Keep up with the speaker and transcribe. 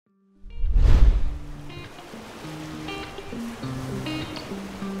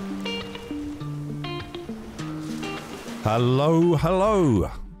Hello,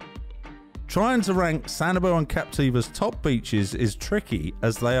 hello. Trying to rank Sanibel and Captiva's top beaches is tricky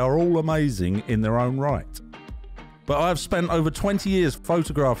as they are all amazing in their own right. But I've spent over 20 years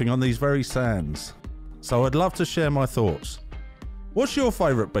photographing on these very sands, so I'd love to share my thoughts. What's your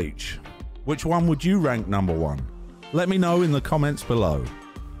favourite beach? Which one would you rank number one? Let me know in the comments below.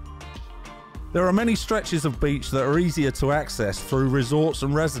 There are many stretches of beach that are easier to access through resorts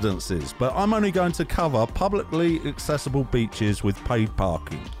and residences, but I'm only going to cover publicly accessible beaches with paid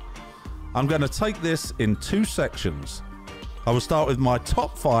parking. I'm going to take this in two sections. I will start with my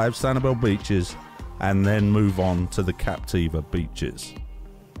top 5 Sanibel beaches and then move on to the Captiva beaches.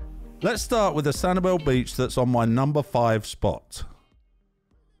 Let's start with the Sanibel beach that's on my number 5 spot.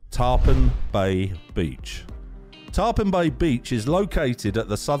 Tarpon Bay Beach. Tarpon Bay Beach is located at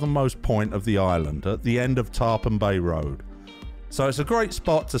the southernmost point of the island at the end of Tarpon Bay Road. So it's a great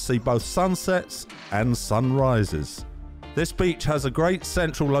spot to see both sunsets and sunrises. This beach has a great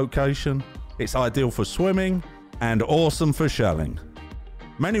central location, it's ideal for swimming and awesome for shelling.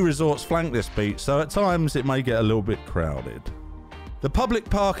 Many resorts flank this beach, so at times it may get a little bit crowded. The public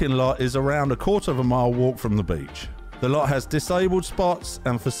parking lot is around a quarter of a mile walk from the beach. The lot has disabled spots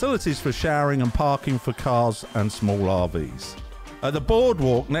and facilities for showering and parking for cars and small RVs. At the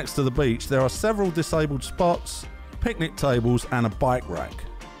boardwalk next to the beach there are several disabled spots, picnic tables and a bike rack.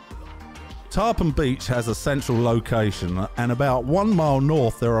 Tarpon Beach has a central location, and about 1 mile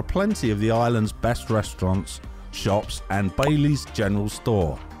north there are plenty of the island's best restaurants, shops and Bailey's General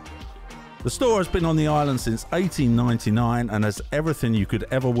Store. The store has been on the island since 1899 and has everything you could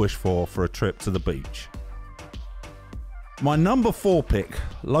ever wish for a trip to the beach. My number 4 pick,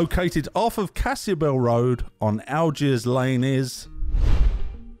 located off of Cassiabel Road on Algiers Lane, is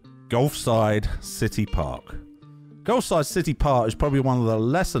Gulfside City Park. Gulfside City Park is probably one of the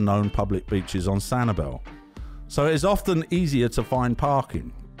lesser known public beaches on Sanibel, so it is often easier to find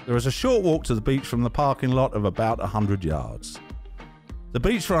parking. There is a short walk to the beach from the parking lot of about 100 yards. The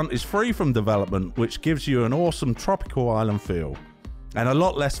beachfront is free from development, which gives you an awesome tropical island feel and a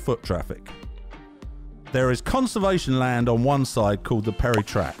lot less foot traffic. There is conservation land on one side called the Perry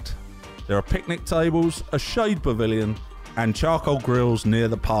Tract. There are picnic tables, a shade pavilion and charcoal grills near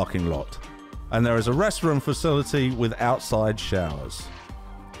the parking lot. And there is a restroom facility with outside showers.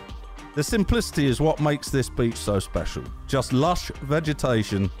 The simplicity is what makes this beach so special. Just lush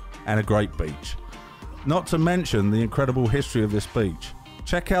vegetation and a great beach. Not to mention the incredible history of this beach.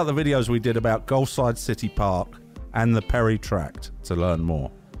 Check out the videos we did about Gulfside City Park and the Perry Tract to learn more.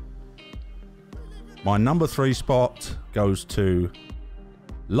 My number 3 spot goes to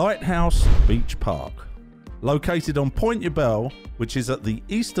Lighthouse Beach Park. Located on Point Yabel, which is at the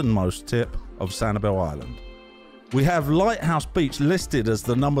easternmost tip of Sanibel Island. We have Lighthouse Beach listed as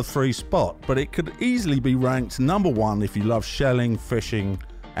the number 3 spot, but it could easily be ranked number 1 if you love shelling, fishing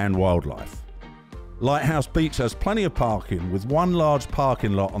and wildlife. Lighthouse Beach has plenty of parking, with 1 large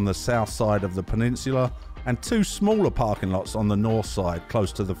parking lot on the south side of the peninsula and 2 smaller parking lots on the north side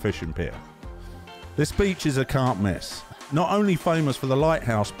close to the fishing pier. This beach is a can't miss. Not only famous for the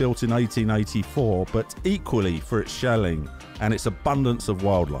lighthouse built in 1884, but equally for its shelling and its abundance of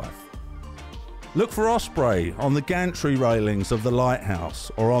wildlife. Look for osprey on the gantry railings of the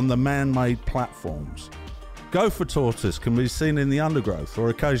lighthouse or on the man-made platforms. Gopher tortoise can be seen in the undergrowth or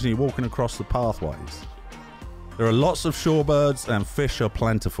occasionally walking across the pathways. There are lots of shorebirds and fish are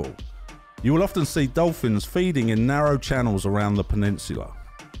plentiful. You will often see dolphins feeding in narrow channels around the peninsula.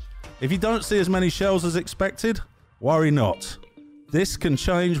 If you don't see as many shells as expected, worry not. This can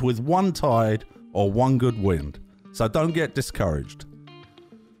change with 1 tide or 1 good wind, so don't get discouraged.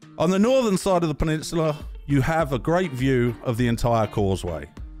 On the northern side of the peninsula, you have a great view of the entire causeway.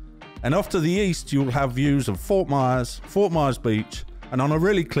 And off to the east, you'll have views of Fort Myers Beach, and on a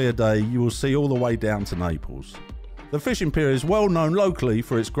really clear day, you will see all the way down to Naples. The fishing pier is well known locally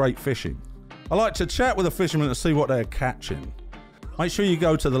for its great fishing. I like to chat with the fishermen to see what they're catching. Make sure you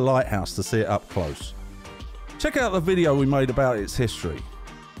go to the lighthouse to see it up close. Check out the video we made about its history.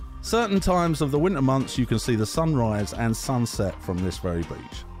 Certain times of the winter months you can see the sunrise and sunset from this very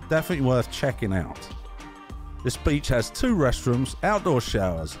beach. Definitely worth checking out. This beach has 2 restrooms, outdoor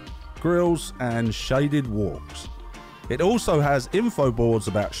showers, grills and shaded walks. It also has info boards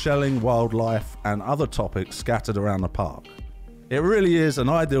about shelling, wildlife and other topics scattered around the park. It really is an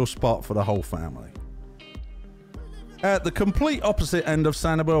ideal spot for the whole family. At the complete opposite end of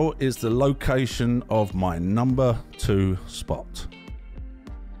Sanibel is the location of my number 2 spot.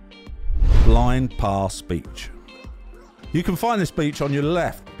 Blind Pass Beach. You can find this beach on your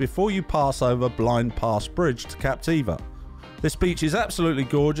left before you pass over Blind Pass Bridge to Captiva. This beach is absolutely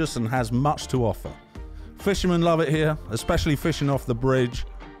gorgeous and has much to offer. Fishermen love it here, especially fishing off the bridge,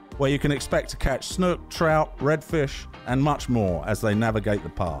 where you can expect to catch snook, trout, redfish, and much more as they navigate the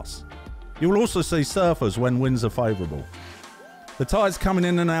pass. You will also see surfers when winds are favourable. The tides coming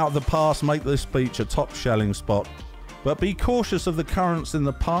in and out of the pass make this beach a top shelling spot, but be cautious of the currents in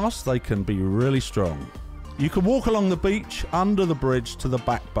the pass, they can be really strong. You can walk along the beach under the bridge to the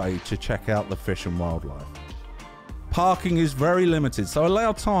back bay to check out the fish and wildlife. Parking is very limited, so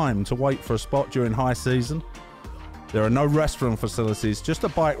allow time to wait for a spot during high season. There are no restaurant facilities, just a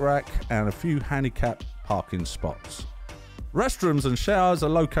bike rack and a few handicapped parking spots. Restrooms and showers are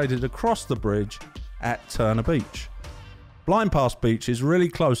located across the bridge at Turner Beach. Blind Pass Beach is really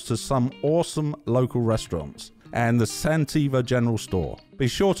close to some awesome local restaurants and the Captiva General Store. Be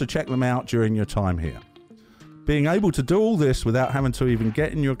sure to check them out during your time here. Being able to do all this without having to even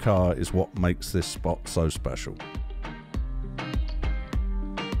get in your car is what makes this spot so special.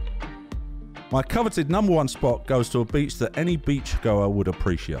 My coveted number one spot goes to a beach that any beachgoer would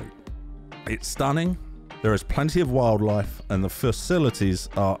appreciate. It's stunning, there is plenty of wildlife, and the facilities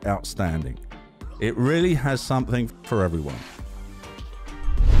are outstanding. It really has something for everyone.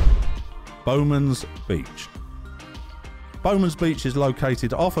 Bowman's Beach. Bowman's Beach is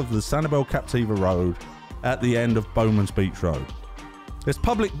located off of the Sanibel Captiva Road at the end of Bowman's Beach Road. This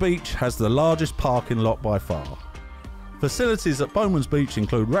public beach has the largest parking lot by far. Facilities at Bowman's Beach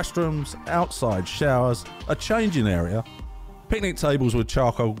include restrooms, outside showers, a changing area, picnic tables with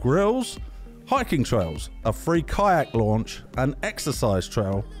charcoal grills, hiking trails, a free kayak launch, an exercise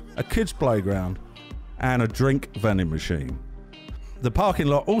trail, a kids playground, and a drink vending machine. The parking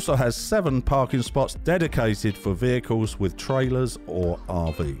lot also has 7 parking spots dedicated for vehicles with trailers or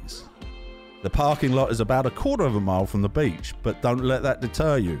RVs. The parking lot is about a quarter of a mile from the beach, but don't let that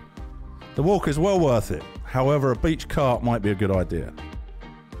deter you. The walk is well worth it. However, a beach cart might be a good idea.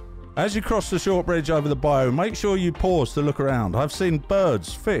 As you cross the short bridge over the bayou, make sure you pause to look around. I've seen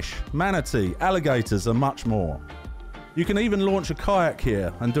birds, fish, manatee, alligators, and much more. You can even launch a kayak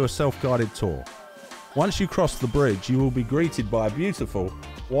here and do a self-guided tour. Once you cross the bridge, you will be greeted by a beautiful,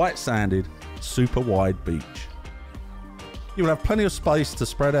 white-sanded, super wide beach. You will have plenty of space to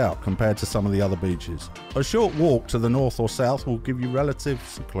spread out compared to some of the other beaches. A short walk to the north or south will give you relative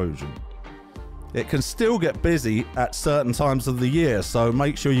seclusion. It can still get busy at certain times of the year, so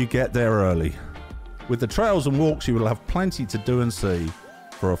make sure you get there early. With the trails and walks, you will have plenty to do and see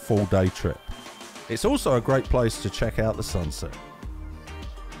for a full day trip. It's also a great place to check out the sunset.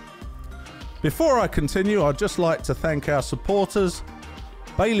 Before I continue, I'd just like to thank our supporters,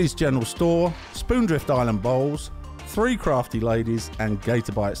 Bailey's General Store, Spoondrift Island Bowls, 3 Crafty Ladies, and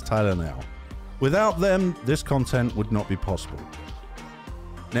GatorBites Tailor Nail. Without them, this content would not be possible.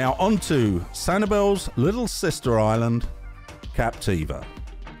 Now on to Sanibel's little sister island, Captiva.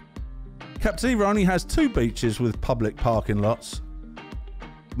 Captiva only has 2 beaches with public parking lots.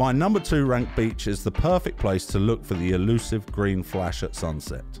 My number 2 ranked beach is the perfect place to look for the elusive green flash at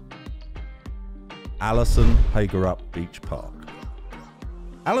sunset. Allison Hagerup Beach Park.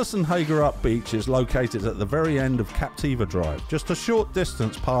 Allison Hagerup Beach is located at the very end of Captiva Drive, just a short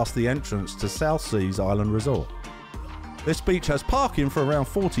distance past the entrance to South Seas Island Resort. This beach has parking for around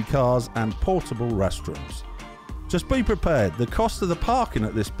 40 cars and portable restrooms. Just be prepared, the cost of the parking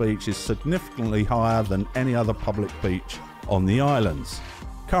at this beach is significantly higher than any other public beach on the islands.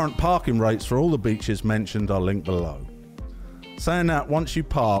 Current parking rates for all the beaches mentioned are linked below. Saying that, once you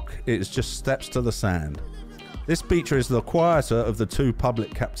park, it is just steps to the sand. This beach is the quieter of the 2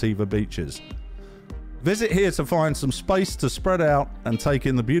 public Captiva beaches. Visit here to find some space to spread out and take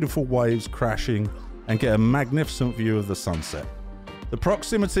in the beautiful waves crashing and get a magnificent view of the sunset. The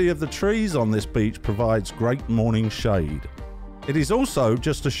proximity of the trees on this beach provides great morning shade. It is also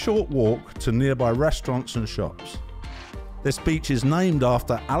just a short walk to nearby restaurants and shops. This beach is named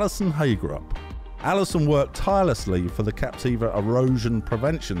after Allison Hagerup. Allison worked tirelessly for the Captiva Erosion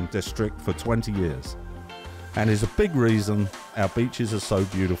Prevention District for 20 years and is a big reason our beaches are so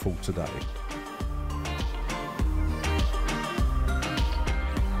beautiful today.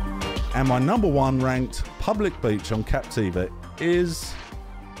 And my number 1 ranked public beach on Captiva is,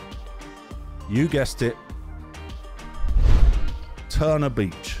 you guessed it, Turner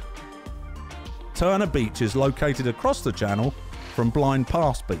Beach. Turner Beach is located across the channel from Blind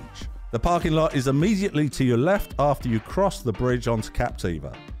Pass Beach. The parking lot is immediately to your left after you cross the bridge onto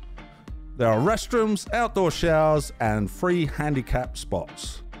Captiva. There are restrooms, outdoor showers, and free handicap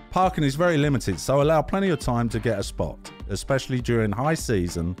spots. Parking is very limited, so allow plenty of time to get a spot, especially during high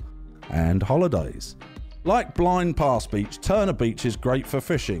season and holidays. Like Blind Pass Beach, Turner Beach is great for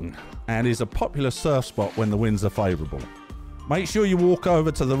fishing and is a popular surf spot when the winds are favourable. Make sure you walk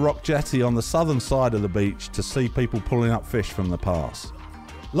over to the rock jetty on the southern side of the beach to see people pulling up fish from the pass.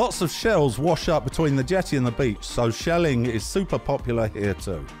 Lots of shells wash up between the jetty and the beach, so shelling is super popular here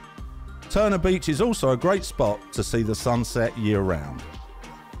too. Turner Beach is also a great spot to see the sunset year round.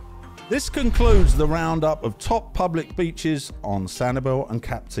 This concludes the roundup of top public beaches on Sanibel and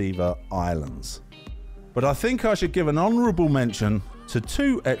Captiva Islands. But I think I should give an honourable mention to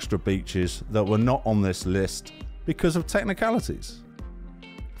 2 extra beaches that were not on this list because of technicalities.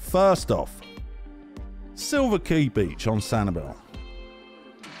 First off, Silver Key Beach on Sanibel.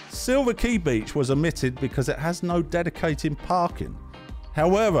 Silver Key Beach was omitted because it has no dedicated parking.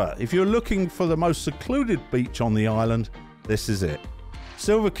 However, if you're looking for the most secluded beach on the island, this is it.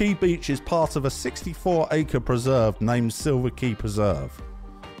 Silver Key Beach is part of a 64-acre preserve named Silver Key Preserve.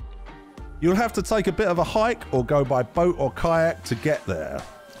 You'll have to take a bit of a hike or go by boat or kayak to get there,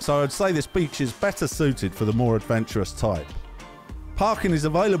 so I'd say this beach is better suited for the more adventurous type. Parking is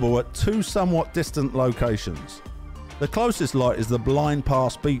available at 2 somewhat distant locations. The closest lot is the Blind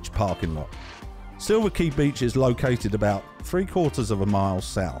Pass Beach parking lot. Silver Key Beach is located about 3/4 of a mile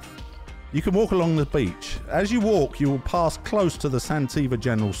south. You can walk along the beach. As you walk, you will pass close to the Santiva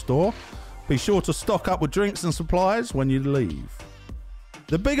General Store. Be sure to stock up with drinks and supplies when you leave.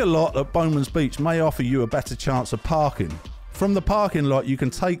 The bigger lot at Bowman's Beach may offer you a better chance of parking. From the parking lot, you can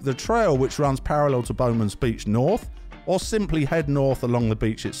take the trail which runs parallel to Bowman's Beach north, or simply head north along the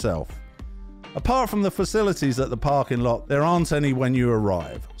beach itself. Apart from the facilities at the parking lot, there aren't any when you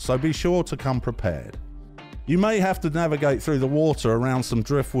arrive, so be sure to come prepared. You may have to navigate through the water around some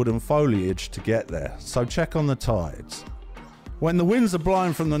driftwood and foliage to get there, so check on the tides. When the winds are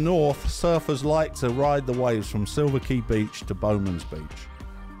blowing from the north, surfers like to ride the waves from Silver Key Beach to Bowman's Beach.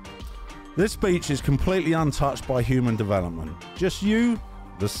 This beach is completely untouched by human development. Just you,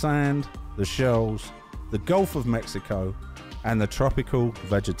 the sand, the shells, the Gulf of Mexico, and the tropical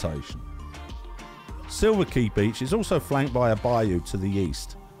vegetation. Silver Key Beach is also flanked by a bayou to the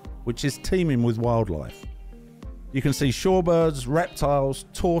east, which is teeming with wildlife. You can see shorebirds, reptiles,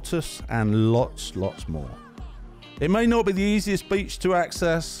 tortoise, and lots more. It may not be the easiest beach to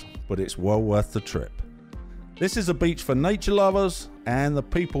access, but it's well worth the trip. This is a beach for nature lovers and the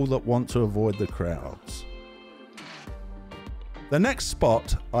people that want to avoid the crowds. The next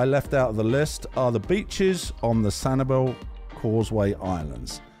spot I left out of the list are the beaches on the Sanibel Causeway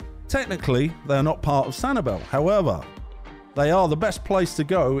Islands. Technically, they are not part of Sanibel. However, they are the best place to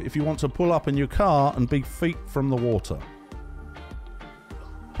go if you want to pull up in your car and be feet from the water.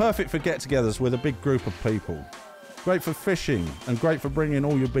 Perfect for get-togethers with a big group of people. Great for fishing and great for bringing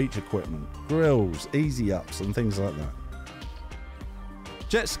all your beach equipment, grills, easy-ups and things like that.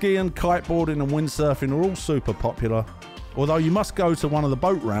 Jet skiing, kiteboarding and windsurfing are all super popular, although you must go to one of the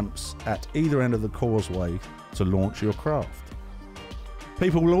boat ramps at either end of the causeway to launch your craft.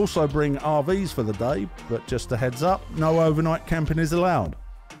 People will also bring RVs for the day, but just a heads up, no overnight camping is allowed.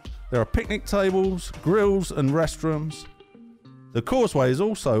 There are picnic tables, grills and restrooms. The causeway is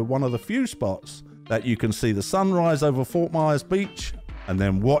also one of the few spots that you can see the sunrise over Fort Myers Beach and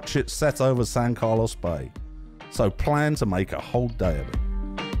then watch it set over San Carlos Bay. So plan to make a whole day of it.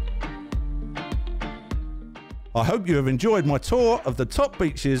 I hope you have enjoyed my tour of the top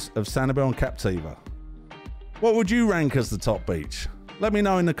beaches of Sanibel and Captiva. What would you rank as the top beach? Let me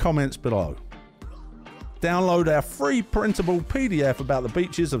know in the comments below. Download our free printable PDF about the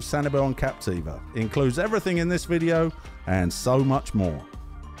beaches of Sanibel and Captiva. It includes everything in this video and so much more.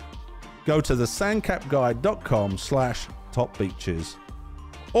 Go to the sandcapguide.com/topbeaches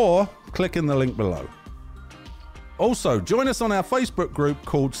or click in the link below. Also, join us on our Facebook group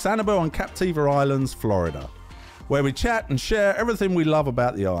called Sanibel and Captiva Islands, Florida, where we chat and share everything we love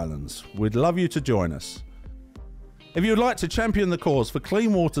about the islands. We'd love you to join us. If you'd like to champion the cause for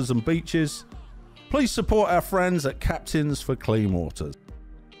clean waters and beaches, please support our friends at Captains for Clean Waters.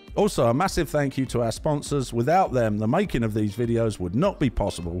 Also, a massive thank you to our sponsors. Without them, the making of these videos would not be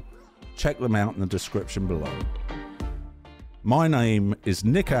possible. Check them out in the description below. My name is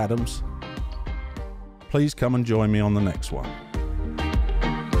Nick Adams. Please come and join me on the next one.